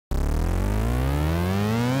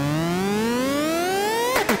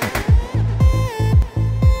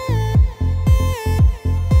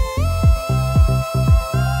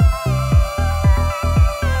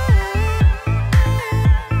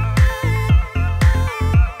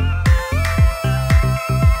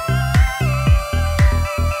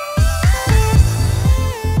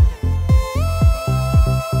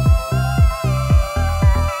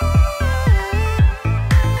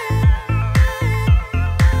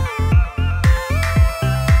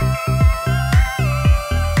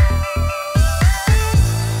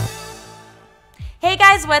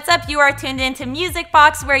what's up? You are tuned into Music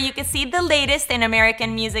Box, where you can see the latest in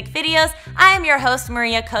American music videos. I am your host,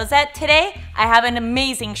 Maria Cosette. Today, I have an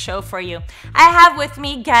amazing show for you. I have with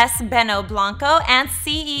me guest Beno Blanko and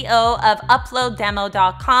CEO of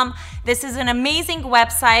UploadDemo.com. This is an amazing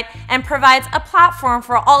website and provides a platform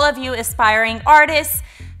for all of you aspiring artists,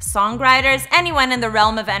 songwriters, anyone in the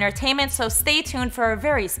realm of entertainment, so stay tuned for a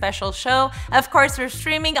very special show. Of course, we're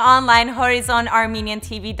streaming online,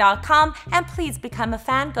 horizonarmeniantv.com, and please become a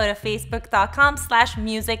fan. Go to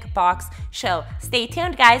facebook.com/musicboxshow. Stay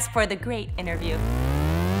tuned, guys, for the great interview.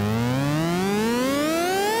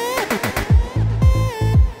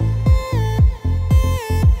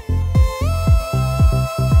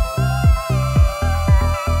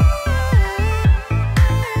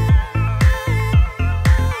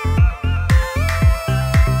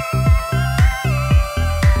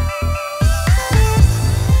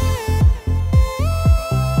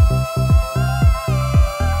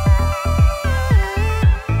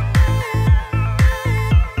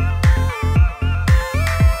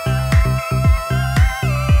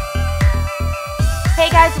 Hey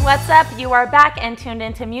guys, what's up? You are back and tuned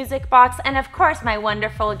into Music Box, and of course my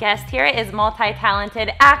wonderful guest here is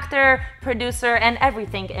multi-talented actor, producer, and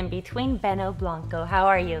everything in between, Beno Blanko. How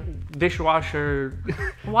are you? Dishwasher.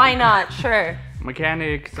 Why not? Sure.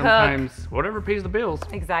 Mechanic, sometimes, whatever pays the bills.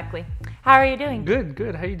 Exactly. How are you doing? Good,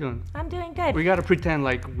 good. How you doing? I'm doing good. We gotta pretend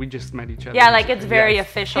like we just met each other. Yeah, like it's very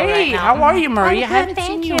official right now. Hey, how are you, Maria? I I'm good, haven't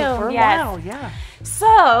seen you for a while. Yeah.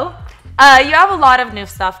 So, you have a lot of new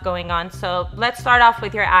stuff going on, so let's start off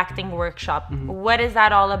with your acting workshop. What is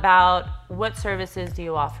that all about? What services do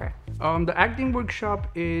you offer? The acting workshop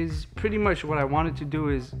is pretty much what I wanted to do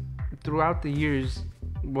is, throughout the years,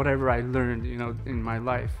 whatever I learned, in my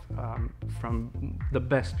life, from the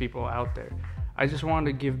best people out there. I just wanted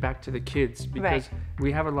to give back to the kids because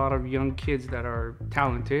we have a lot of young kids that are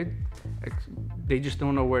talented. They just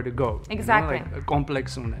don't know where to go. Exactly.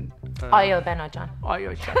 Complex unen. Ayo Beno Can.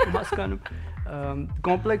 Ayo Shakamaskanum.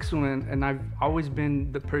 Complex unen, and I've always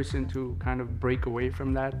been the person to kind of break away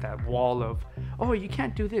from that wall of, oh, you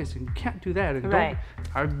can't do this and you can't do that. And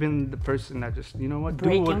I've been the person that just, you know what,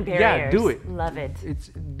 breaking barriers. Yeah, do it. Love it.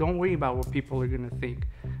 Don't worry about what people are gonna think.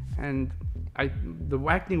 And the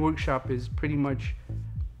acting workshop is pretty much,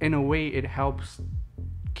 in a way, it helps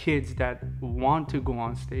kids that want to go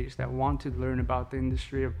on stage, that want to learn about the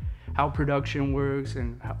industry of how production works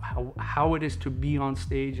and how it is to be on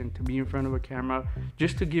stage and to be in front of a camera,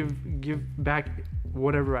 just to give back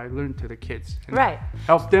whatever I learned to the kids. And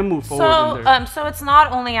help them move forward. So it's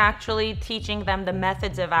not only actually teaching them the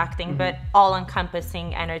methods of acting, but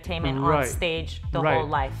all-encompassing entertainment on stage the whole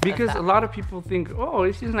life. Because a lot of people think, oh,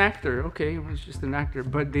 he's an actor. Okay, he's just an actor.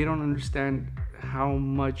 But they don't understand how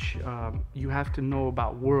much you have to know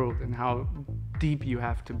about world and how deep you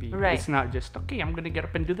have to be. It's not just, okay, I'm going to get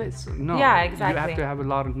up and do this. No, you have to have a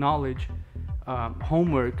lot of knowledge,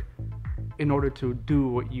 homework, in order to do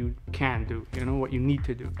what you can do, what you need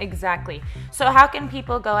to do. Exactly. So how can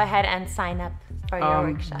people go ahead and sign up for your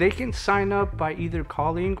workshop? They can sign up by either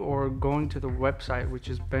calling or going to the website, which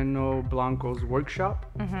is Beno Blanko's workshop.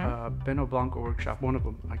 Beno Blanko workshop, one of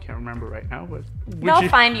them. I can't remember right now, but they'll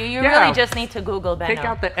find you. You really just need to Google Beno. Take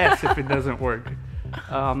out the S if it doesn't work.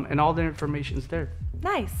 And all the information's there.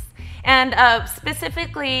 Nice. And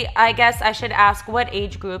specifically, I guess I should ask, what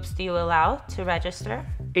age groups do you allow to register?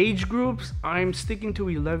 Age groups, I'm sticking to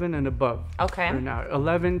 11 and above. Okay. Right now,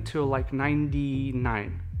 11 to like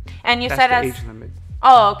 99. And you That's said the as age limit.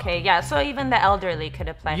 Oh, okay, yeah. So even the elderly could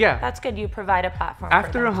apply. Yeah. That's good. You provide a platform.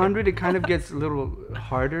 After 100, it kind of gets a little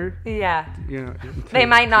harder. Yeah. They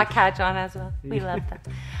might not catch on as well. We love that.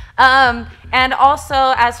 And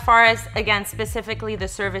also, as far as, again, specifically the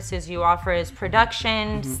services you offer is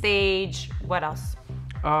production, stage, what else?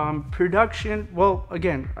 Production, well,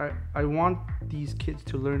 again, I want these kids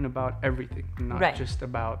to learn about everything, not just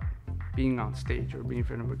about being on stage or being in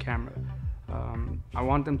front of a camera. I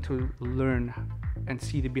want them to learn and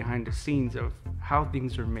see the behind the scenes of how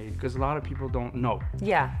things are made, because a lot of people don't know.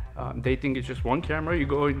 Yeah. They think it's just one camera, you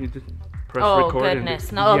go and you just press record. Oh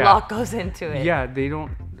goodness, no, a lot goes into it. Yeah, they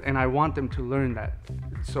don't, and I want them to learn that.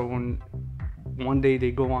 So when one day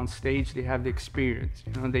they go on stage, they have the experience.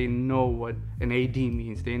 They know what an AD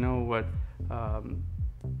means. They know what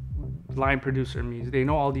line producer means. They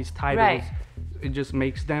know all these titles. It just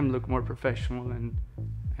makes them look more professional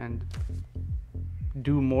and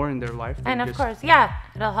do more in their life. And of course, yeah,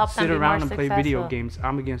 it'll help them be more successful. Sit around and play video games.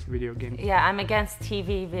 I'm against video games. Yeah, I'm against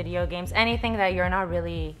TV video games. Anything that you're not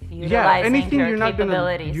really utilizing your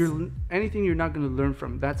capabilities. Anything you're not gonna learn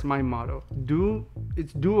from. That's my motto. Do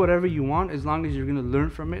it's do whatever you want as long as you're gonna learn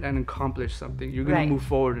from it and accomplish something. You're gonna Right. move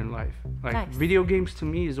forward in life. Like Nice. video games to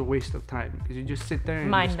me is a waste of time because you just sit there and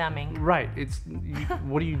Mind just- numbing. Right.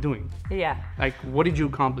 What are you doing? Yeah. Like, what did you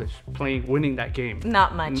accomplish winning that game?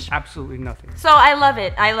 Not much. Absolutely nothing. So I love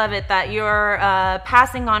it. I love it that you're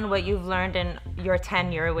passing on what you've learned in your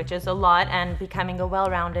tenure, which is a lot, and becoming a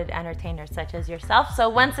well-rounded entertainer such as yourself. So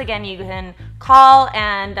once again, you can call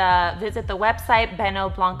and visit the website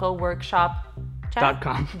BenoBlanko.com.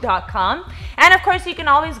 And of course, you can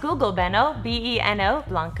always Google Beno, Beno,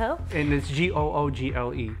 Blanko. And it's Google.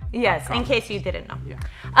 Yes, in case you didn't know.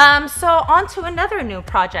 Yeah. So on to another new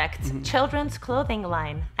project, children's clothing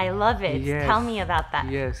line. I love it. Yes. Tell me about that.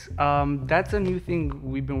 Yes, that's a new thing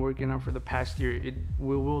we've been working on for the past year.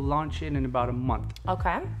 We will launch it in about a month.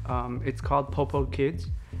 Okay. It's called Popo Kids,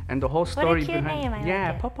 and the whole story What a cute behind name. I yeah,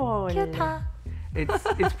 like it. Popo. Cute, huh?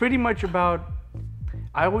 It's pretty much about.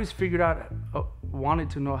 I always figured out, wanted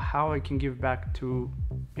to know how I can give back to,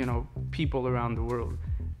 people around the world,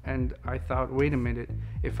 and I thought, wait a minute,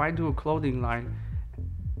 if I do a clothing line,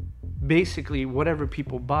 basically whatever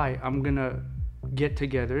people buy, I'm gonna get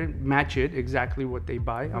together, match it exactly what they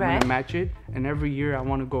buy. I'm Right. gonna match it, and every year I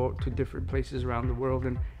want to go to different places around the world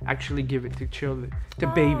and actually give it to children, to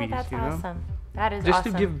babies. That's you know, awesome. That is just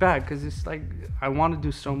awesome. to give back, because it's like I want to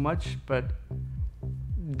do so much, but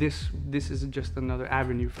this is just another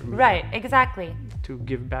avenue for me. Right, exactly. To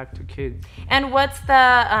give back to kids. And what's the,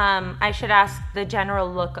 I should ask, the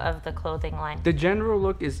general look of the clothing line? The general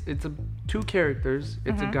look is two characters.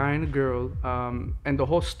 It's a guy and a girl, and the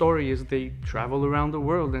whole story is they travel around the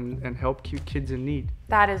world and help cute kids in need.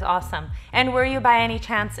 That is awesome. And were you by any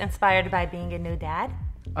chance inspired by being a new dad?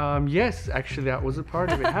 Yes, actually that was a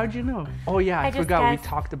part of it. How'd you know? Oh yeah, I just forgot we guessed.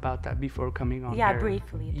 talked about that before coming on Yeah, air.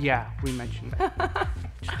 briefly. Yeah, we mentioned that.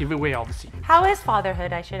 Just give away all the secrets. How is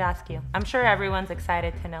fatherhood, I should ask you? I'm sure everyone's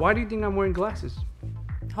excited to know. Why do you think I'm wearing glasses?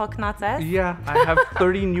 Hoknat says? Yeah, I have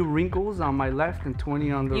 30 new wrinkles on my left and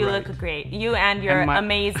 20 on the You right. look great. You and your And my-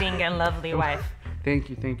 amazing and lovely wife. Thank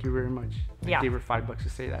you very much. Yeah. I gave her $5 to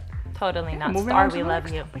say that. Totally not. moving Star, on to we the love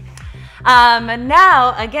next you.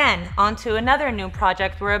 Now, again, on to another new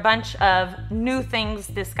project. We're a bunch of new things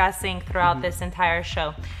discussing throughout this entire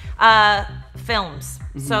show. Films.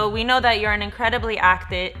 So we know that you're an incredibly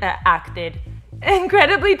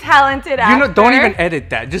incredibly talented actor. Don't even edit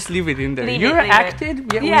that. Just leave it in there. Leave You're it, leave it.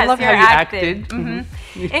 acted. Yeah, Yes, we love how you're you acted. acted.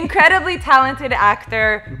 Incredibly talented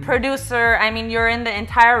actor, producer. I mean, you're in the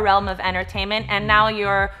entire realm of entertainment, and now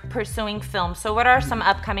you're pursuing film. So what are some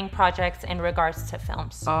upcoming projects in regards to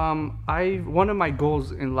films? One of my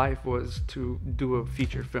goals in life was to do a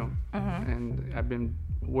feature film, and I've been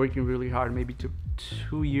working really hard. Maybe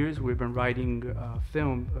 2 years, we've been writing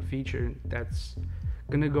a feature that's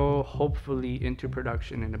gonna go hopefully into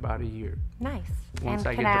production in about a year. Nice. Once And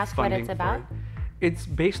I can get I the ask what funding it's for about? it. It's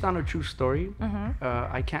based on a true story.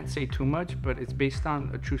 I can't say too much, but it's based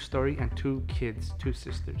on a true story and two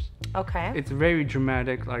sisters. Okay. It's very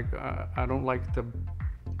dramatic. Like I don't like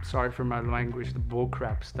sorry for my language, the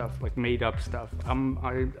bullcrap stuff, like made up stuff.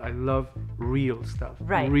 I love real stuff,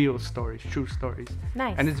 Right. real stories, true stories.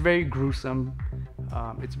 Nice. And it's very gruesome.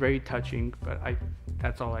 It's very touching, but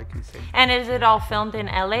that's all I can say. And is it all filmed in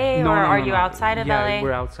LA, or are you outside of yeah, LA?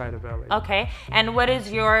 we're outside of LA. Okay. And what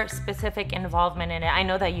is your specific involvement in it? I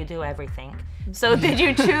know that you do everything. So did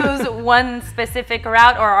you choose one specific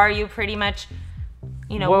route, or are you pretty much,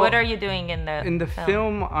 Well, what are you doing in the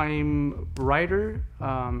film? I'm writer.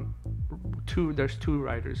 There's two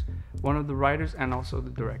writers. One of the writers and also the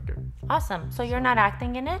director. Awesome. So you're not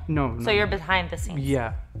acting in it? No. So you're behind the scenes.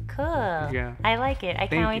 Yeah. Cool. Yeah. I like it. I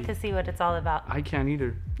can't wait you. to see what it's all about. I can't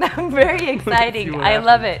either. Very exciting. what I happens.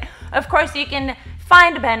 love it. Of course, you can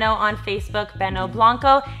find Beno on Facebook, Beno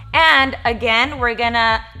Blanko. And again, we're going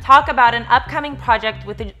to talk about an upcoming project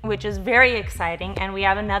which is very exciting. And we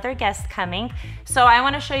have another guest coming. So I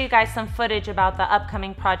want to show you guys some footage about the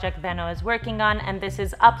upcoming project Beno is working on. And this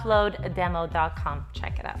is uploaddemo.com.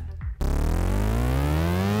 Check it out.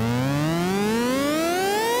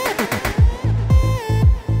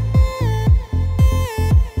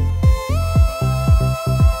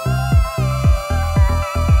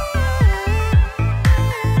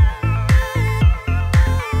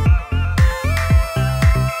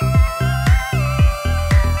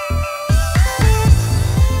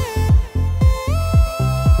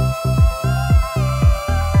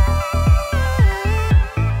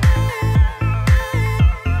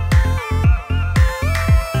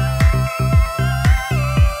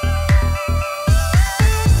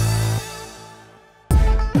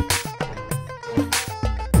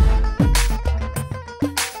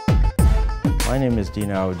 My name is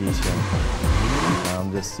Dino Awadisian.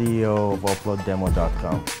 I'm the CEO of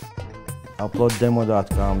UploadDemo.com.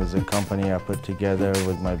 UploadDemo.com is a company I put together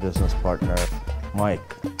with my business partner, Mike.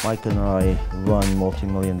 Mike and I run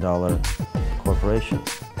multi-million-dollar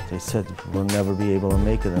corporations. They said we'll never be able to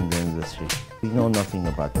make it in the industry. We know nothing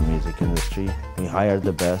about the music industry. We hired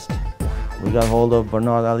the best. We got hold of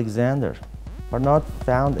Bernard Alexander. Bernard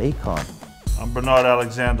found Akon. I'm Bernard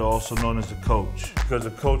Alexander, also known as the coach, because the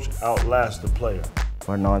coach outlasts the player.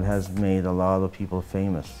 Bernard has made a lot of people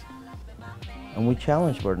famous. And we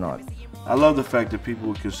challenged Bernard. I love the fact that people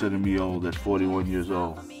would consider me old at 41 years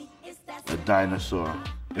old. A dinosaur.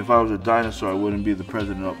 If I was a dinosaur, I wouldn't be the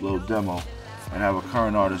president of Upload Demo and have a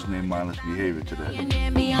current artist named Mindless Behavior today. Make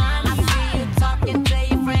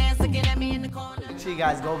sure you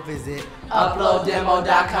guys go visit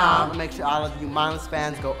UploadDemo.com. Make sure all of you Mindless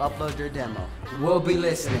fans go upload your demo. We'll be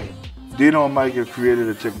listening. Dino and Mike have created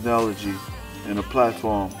a technology and a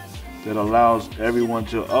platform that allows everyone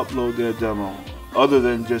to upload their demo, other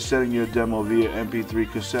than just sending your demo via MP3,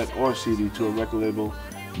 cassette, or CD to a record label,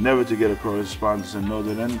 never to get a correspondence and know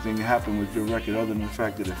that anything happened with your record other than the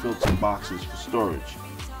fact that it filled some boxes for storage.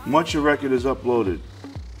 Once your record is uploaded,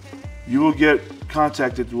 you will get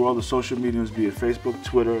contacted through all the social mediums, be it Facebook,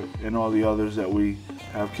 Twitter, and all the others that we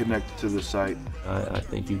have connected to the site. I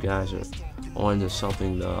think you guys are on to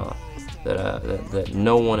something that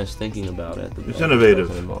no one is thinking about at the moment. It's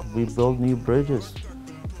innovative. We build new bridges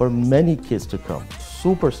for many kids to come.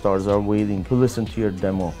 Superstars are waiting to listen to your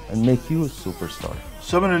demo and make you a superstar.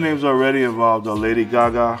 Some of the names already involved are Lady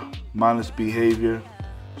Gaga, Mindless Behavior,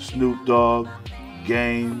 Snoop Dogg,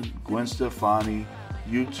 Game, Gwen Stefani,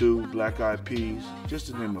 U2, Black Eyed Peas, just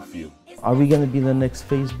to name a few. Are we going to be the next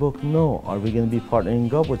Facebook? No. Are we going to be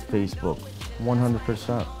partnering up with Facebook?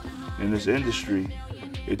 100%. In this industry,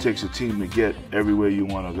 it takes a team to get everywhere you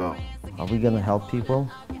want to go. Are we going to help people?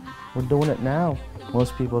 We're doing it now.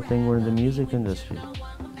 Most people think we're in the music industry.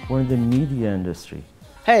 We're in the media industry.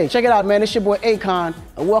 Hey, check it out, man. It's your boy Akon,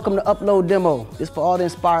 and welcome to Upload Demo. This is for all the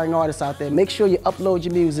inspiring artists out there. Make sure you upload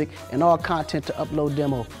your music and all content to Upload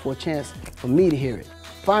Demo for a chance for me to hear it.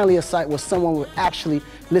 Finally, a site where someone will actually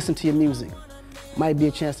listen to your music. Might be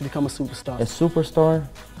a chance to become a superstar. A superstar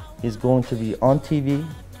is going to be on TV,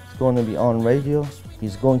 he's going to be on radio,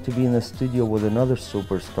 he's going to be in the studio with another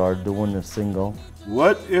superstar doing a single.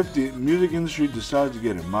 What if the music industry decides to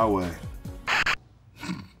get in my way?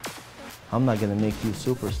 I'm not going to make you a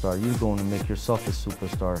superstar, you're going to make yourself a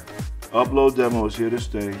superstar. Upload Demo is here to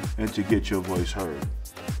stay and to get your voice heard.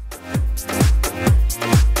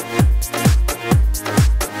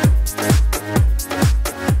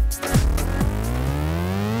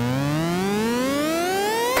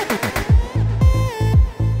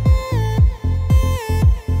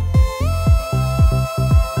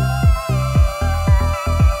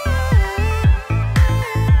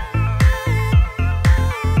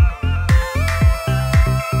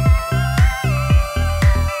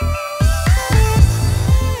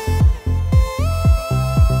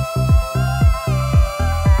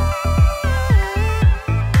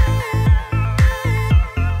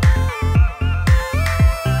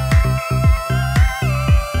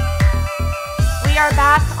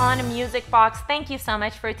 On Music Box. Thank you so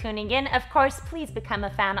much for tuning in. Of course, please become a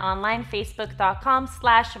fan online,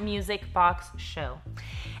 facebook.com/musicboxshow.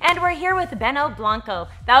 And we're here with Beno Blanko.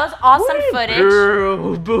 That was awesome footage.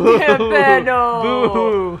 Girl, boo. Beno.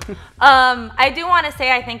 Boo. I do want to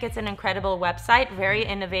say I think it's an incredible website, very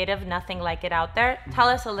innovative, nothing like it out there. Tell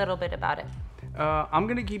us a little bit about it. I'm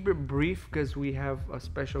gonna keep it brief because we have a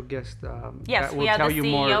special guest. Yes, that we will have tell the you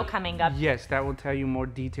CEO more, coming up. Yes, that will tell you more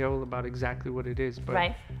detail about exactly what it is. But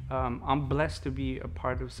right. I'm blessed to be a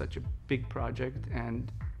part of such a big project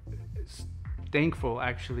and thankful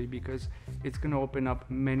actually because it's gonna open up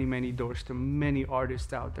many doors to many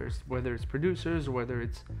artists out there, whether it's producers, whether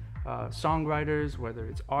it's songwriters, whether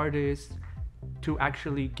it's artists, to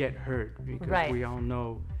actually get heard because right. we all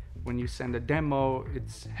know. When you send a demo,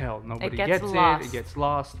 it's hell. Nobody gets lost. it. It gets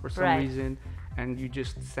lost for some right. reason, and you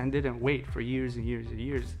just send it and wait for years and years and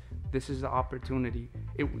years. This is the opportunity.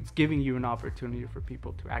 It's giving you an opportunity for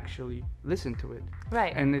people to actually listen to it.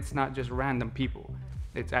 Right. And it's not just random people.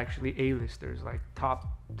 It's actually A-listers, like top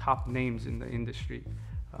names in the industry.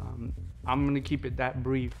 I'm gonna keep it that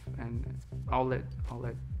brief, and I'll let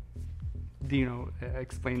Dino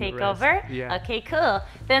explain Take the rest. over? Yeah. Okay, cool.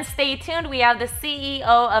 Then stay tuned. We have the CEO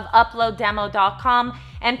of UploadDemo.com,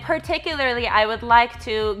 and particularly I would like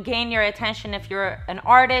to gain your attention if you're an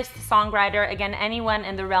artist, songwriter, again, anyone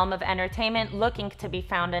in the realm of entertainment looking to be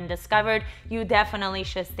found and discovered, you definitely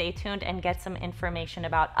should stay tuned and get some information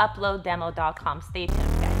about UploadDemo.com. Stay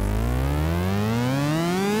tuned, guys.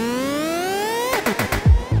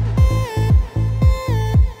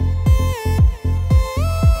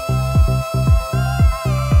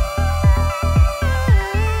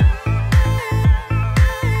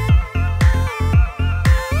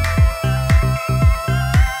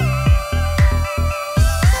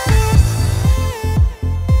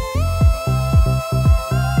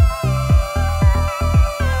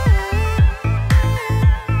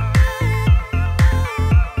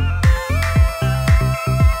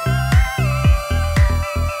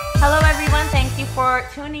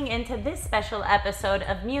 Tuning into this special episode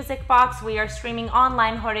of Music Box. We are streaming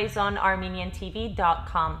online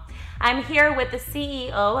horizonarmeniantv.com. I'm here with the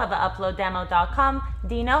CEO of uploaddemo.com,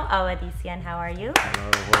 Dino. Awadisian, how are you?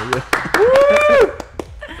 Hello, how are you?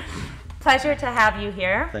 Pleasure to have you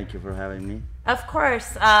here. Thank you for having me. Of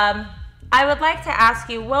course. I would like to ask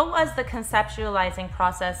you, what was the conceptualizing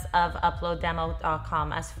process of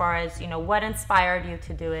uploaddemo.com as far as, what inspired you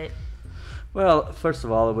to do it? Well, first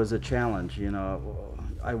of all, it was a challenge.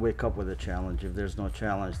 I wake up with a challenge. If there's no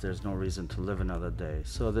challenge, there's no reason to live another day.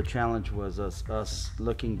 So the challenge was us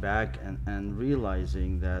looking back and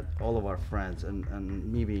realizing that all of our friends, and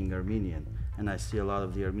me being Armenian, and I see a lot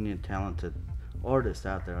of the Armenian talented artists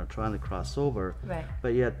out there are trying to cross over, right.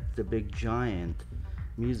 But yet the big giant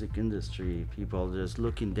music industry, people just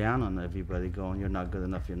looking down on everybody, going, you're not good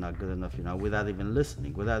enough, you're not good enough, without even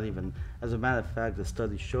listening, as a matter of fact, the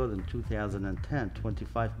study showed in 2010,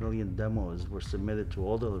 25 million demos were submitted to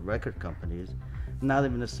all the record companies. Not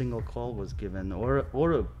even a single call was given, or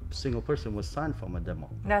a single person was signed from a demo.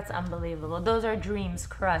 That's unbelievable. Those are dreams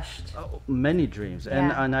crushed. Many dreams.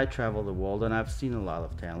 Yeah. And I travel the world, and I've seen a lot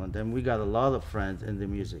of talent, and we got a lot of friends in the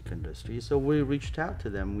music industry. So we reached out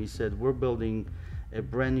to them. We said, we're building a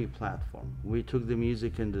brand new platform. We took the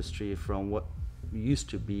music industry from what used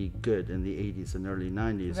to be good in the 80s and early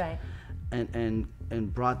 90s, right. and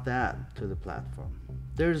brought that to the platform.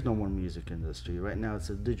 There's no more music industry right now. It's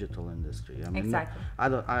a digital industry. I mean, exactly.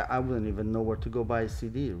 I wouldn't even know where to go buy a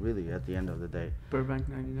CD, really, at the end of the day. Burbank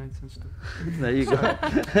 99 cents store. There you go.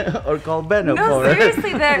 Or call Beno. No,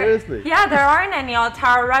 seriously, seriously. Yeah, there aren't any. All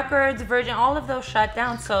Tower Records, Virgin, all of those shut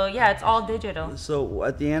down. So yeah, it's all digital. So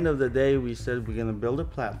at the end of the day, we said we're gonna build a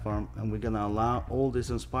platform, and we're gonna allow all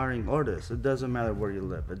these inspiring artists. It doesn't matter where you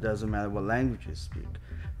live. It doesn't matter what language you speak.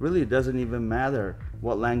 Really, it doesn't even matter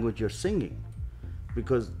what language you're singing.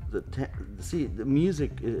 Because the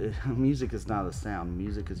music is not a sound.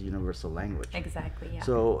 Music is universal language. Exactly. Yeah.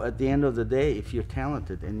 So at the end of the day, if you're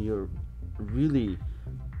talented and you're really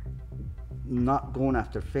not going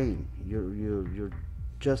after fame, you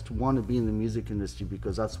just want to be in the music industry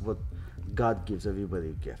because that's what God gives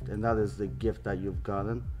everybody a gift, and that is the gift that you've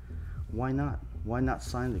gotten. Why not? Why not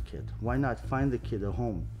sign the kid? Why not find the kid a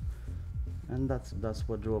home? And that's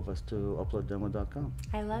what drove us to uploaddemo.com.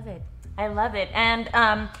 I love it. I love it. And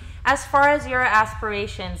as far as your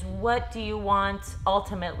aspirations, what do you want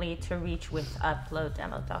ultimately to reach with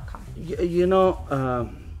uploaddemo.com?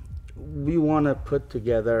 We want to put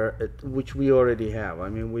together, which we already have. I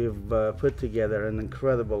mean, we've put together an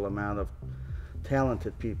incredible amount of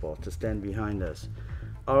talented people to stand behind us.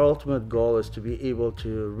 Our ultimate goal is to be able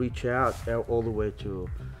to reach out all the way to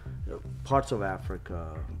parts of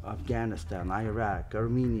Africa, Afghanistan, Iraq,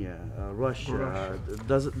 Armenia, Russia.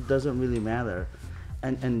 Doesn't really matter,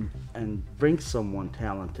 and bring someone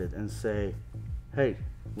talented and say, hey,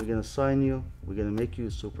 we're gonna sign you, we're gonna make you a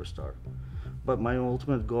superstar. But my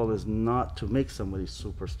ultimate goal is not to make somebody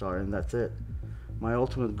superstar and that's it. My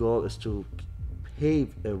ultimate goal is to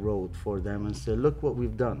pave a road for them and say, look what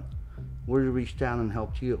we've done. We reached out and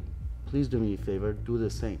helped you. Please do me a favor, do the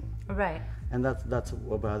same. Right. And that's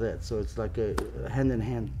about it. So it's like a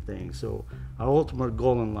hand-in-hand thing. So our ultimate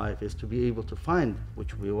goal in life is to be able to find,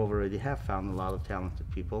 which we already have found a lot of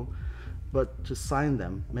talented people, but to sign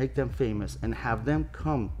them, make them famous, and have them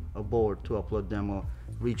come aboard to Upload Demo,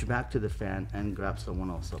 reach back to the fan, and grab someone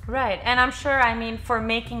else up. Right, and I'm sure, for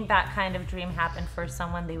making that kind of dream happen for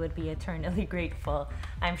someone, they would be eternally grateful.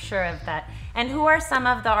 I'm sure of that. And who are some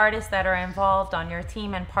of the artists that are involved on your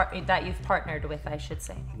team and that you've partnered with, I should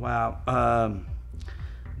say? Wow.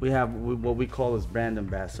 We have what we call as brand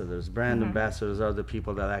ambassadors. Brand ambassadors are the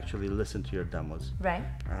people that actually listen to your demos. Right.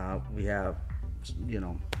 We have,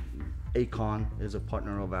 Akon is a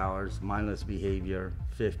partner of ours, Mindless Behavior,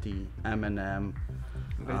 50, Eminem,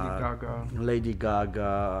 Lady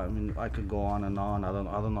Gaga. I mean, I could go on and on. I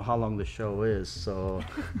don't know how long the show is. So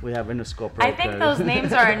we have Interscope Records. I think those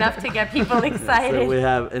names are enough to get people excited. So we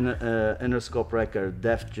have Interscope Record,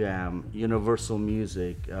 Def Jam, Universal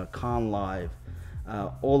Music, Con Live.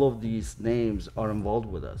 All of these names are involved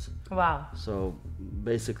with us. Wow. So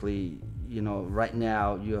basically, right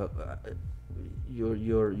now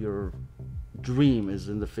your dream is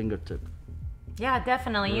in the fingertip. Yeah,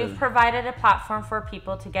 definitely. Right. You've provided a platform for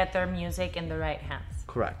people to get their music in the right hands.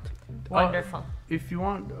 Correct. Wonderful. If you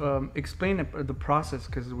want, explain the process,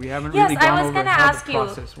 because we haven't Yes, really gone I was over going to how ask the you,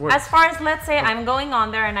 process works. as far as, let's say I'm going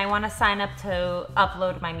on there and I want to sign up to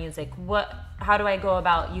upload my music, how do I go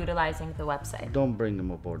about utilizing the website? Don't bring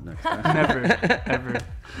them aboard next time. Never, ever.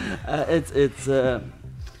 It's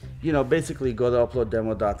you know, basically go to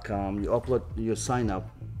uploaddemo.com. You sign up.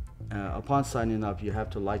 Upon signing up, you have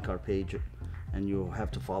to like our page, and you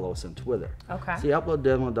have to follow us on Twitter. Okay. See,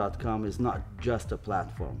 uploaddemo.com is not just a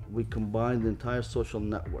platform. We combine the entire social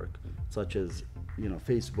network, such as, you know,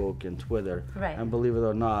 Facebook and Twitter. Right. And believe it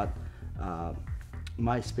or not,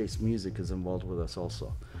 MySpace Music is involved with us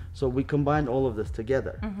also. So we combined all of this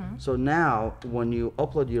together. Mm-hmm. So now, when you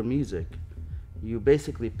upload your music, you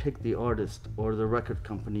basically pick the artist or the record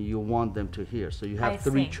company you want them to hear. So you have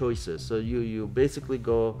three choices. So you basically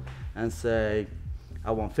go and say, I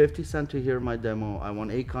want 50 Cent to hear my demo, I want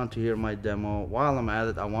Akon to hear my demo. While I'm at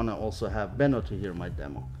it, I want to also have Beno to hear my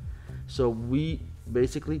demo. So we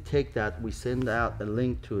basically take that, we send out a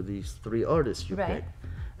link to these three artists you pick.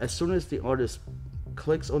 As soon as the artist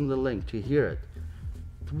clicks on the link to hear it,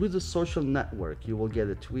 through the social network, you will get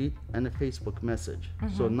a tweet and a Facebook message.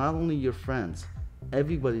 Mm-hmm. So not only your friends,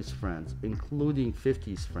 everybody's friends, including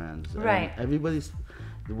 50's friends, Right. everybody's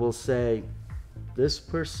will say, this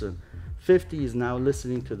person, 50 is now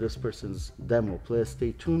listening to this person's demo. Please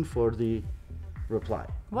stay tuned for the reply.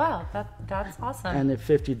 Wow, that's awesome. And if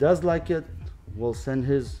 50 does like it, we'll send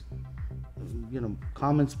his, you know,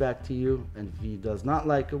 comments back to you. And if he does not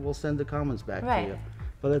like it, we'll send the comments back to you.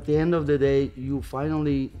 But at the end of the day, you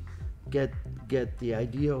finally get the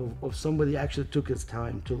idea of somebody actually took his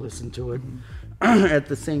time to listen to it. At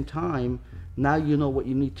the same time, now you know what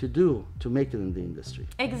you need to do to make it in the industry.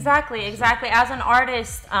 Exactly. As an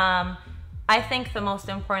artist, I think the most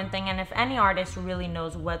important thing, and if any artist really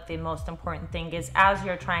knows what the most important thing is as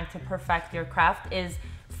you're trying to perfect your craft, is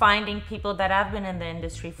finding people that have been in the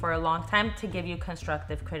industry for a long time to give you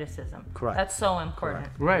constructive criticism. Correct. That's so important.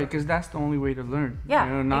 Correct. Right, because that's the only way to learn. Yeah,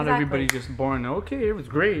 you know, not exactly. everybody's just born, okay, it was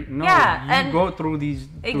great. No, Yeah, you and go through these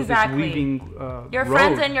exactly. through this weaving Your road.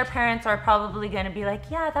 friends and your parents are probably going to be like,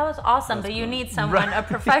 yeah, that was awesome, but you need someone, a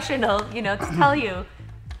professional, you know, to tell you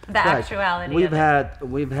the actuality of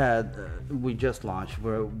it. We just launched.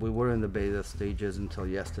 We were in the beta stages until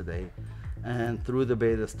yesterday. And through the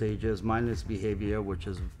beta stages, Mindless Behavior, which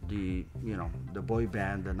is the boy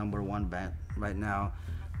band, the #1 band right now,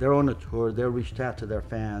 they're on a tour. They reached out to their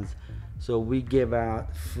fans, so we give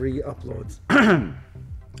out free uploads.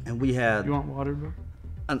 And we had. You want water, bro?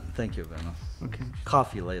 Thank you, Beno. Okay.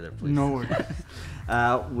 Coffee later, please. No worries.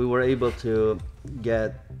 We were able to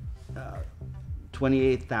get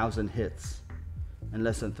 28,000 hits in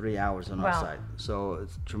less than 3 hours on our site. So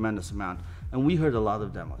it's a tremendous amount. And we heard a lot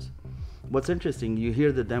of demos. What's interesting, you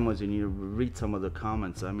hear the demos and you read some of the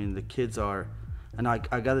comments. I mean, the kids are, and I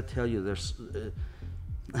got to tell you, there's,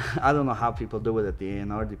 I don't know how people do it at the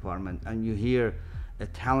A&R department, and you hear a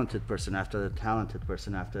talented person after the talented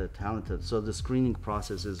person after the talented. So the screening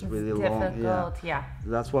process is really long. Yeah.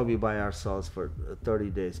 That's why we buy ourselves for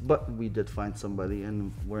 30 days. But we did find somebody,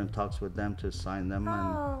 and we're in talks with them to sign them.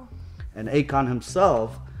 And Akon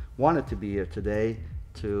himself wanted to be here today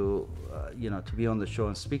to to be on the show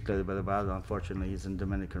and speak a little bit about it. Unfortunately, he's in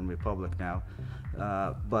Dominican Republic now,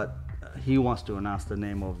 but he wants to announce the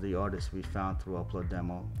name of the artist we found through Upload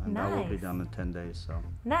Demo, and that will be done in 10 days. So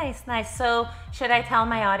nice. So should I tell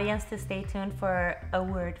my audience to stay tuned for a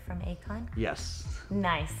word from Akon? Yes.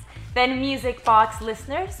 Nice. Then Music Box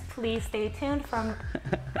listeners, please stay tuned from.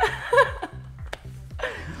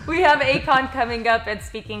 We have Akon coming up and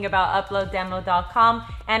speaking about uploaddemo.com.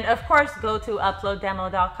 And of course, go to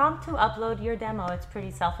uploaddemo.com to upload your demo. It's pretty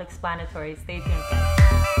self-explanatory. Stay tuned, guys.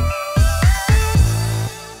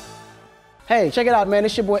 Hey, check it out, man.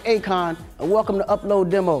 It's your boy Akon, and welcome to Upload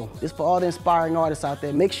Demo. This is for all the inspiring artists out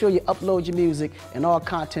there. Make sure you upload your music and all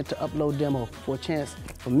content to Upload Demo for a chance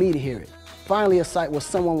for me to hear it. Finally, a site where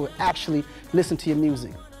someone will actually listen to your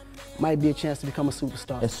music. Might be a chance to become a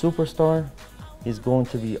superstar. A superstar is going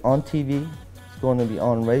to be on TV, he's going to be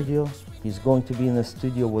on radio, he's going to be in the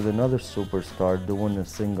studio with another superstar doing a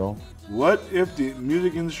single. What if the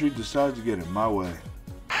music industry decides to get in my way?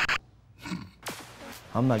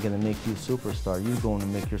 I'm not going to make you a superstar, you're going to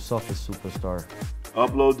make yourself a superstar.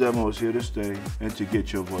 Upload Demo is here to stay and to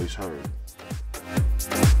get your voice heard.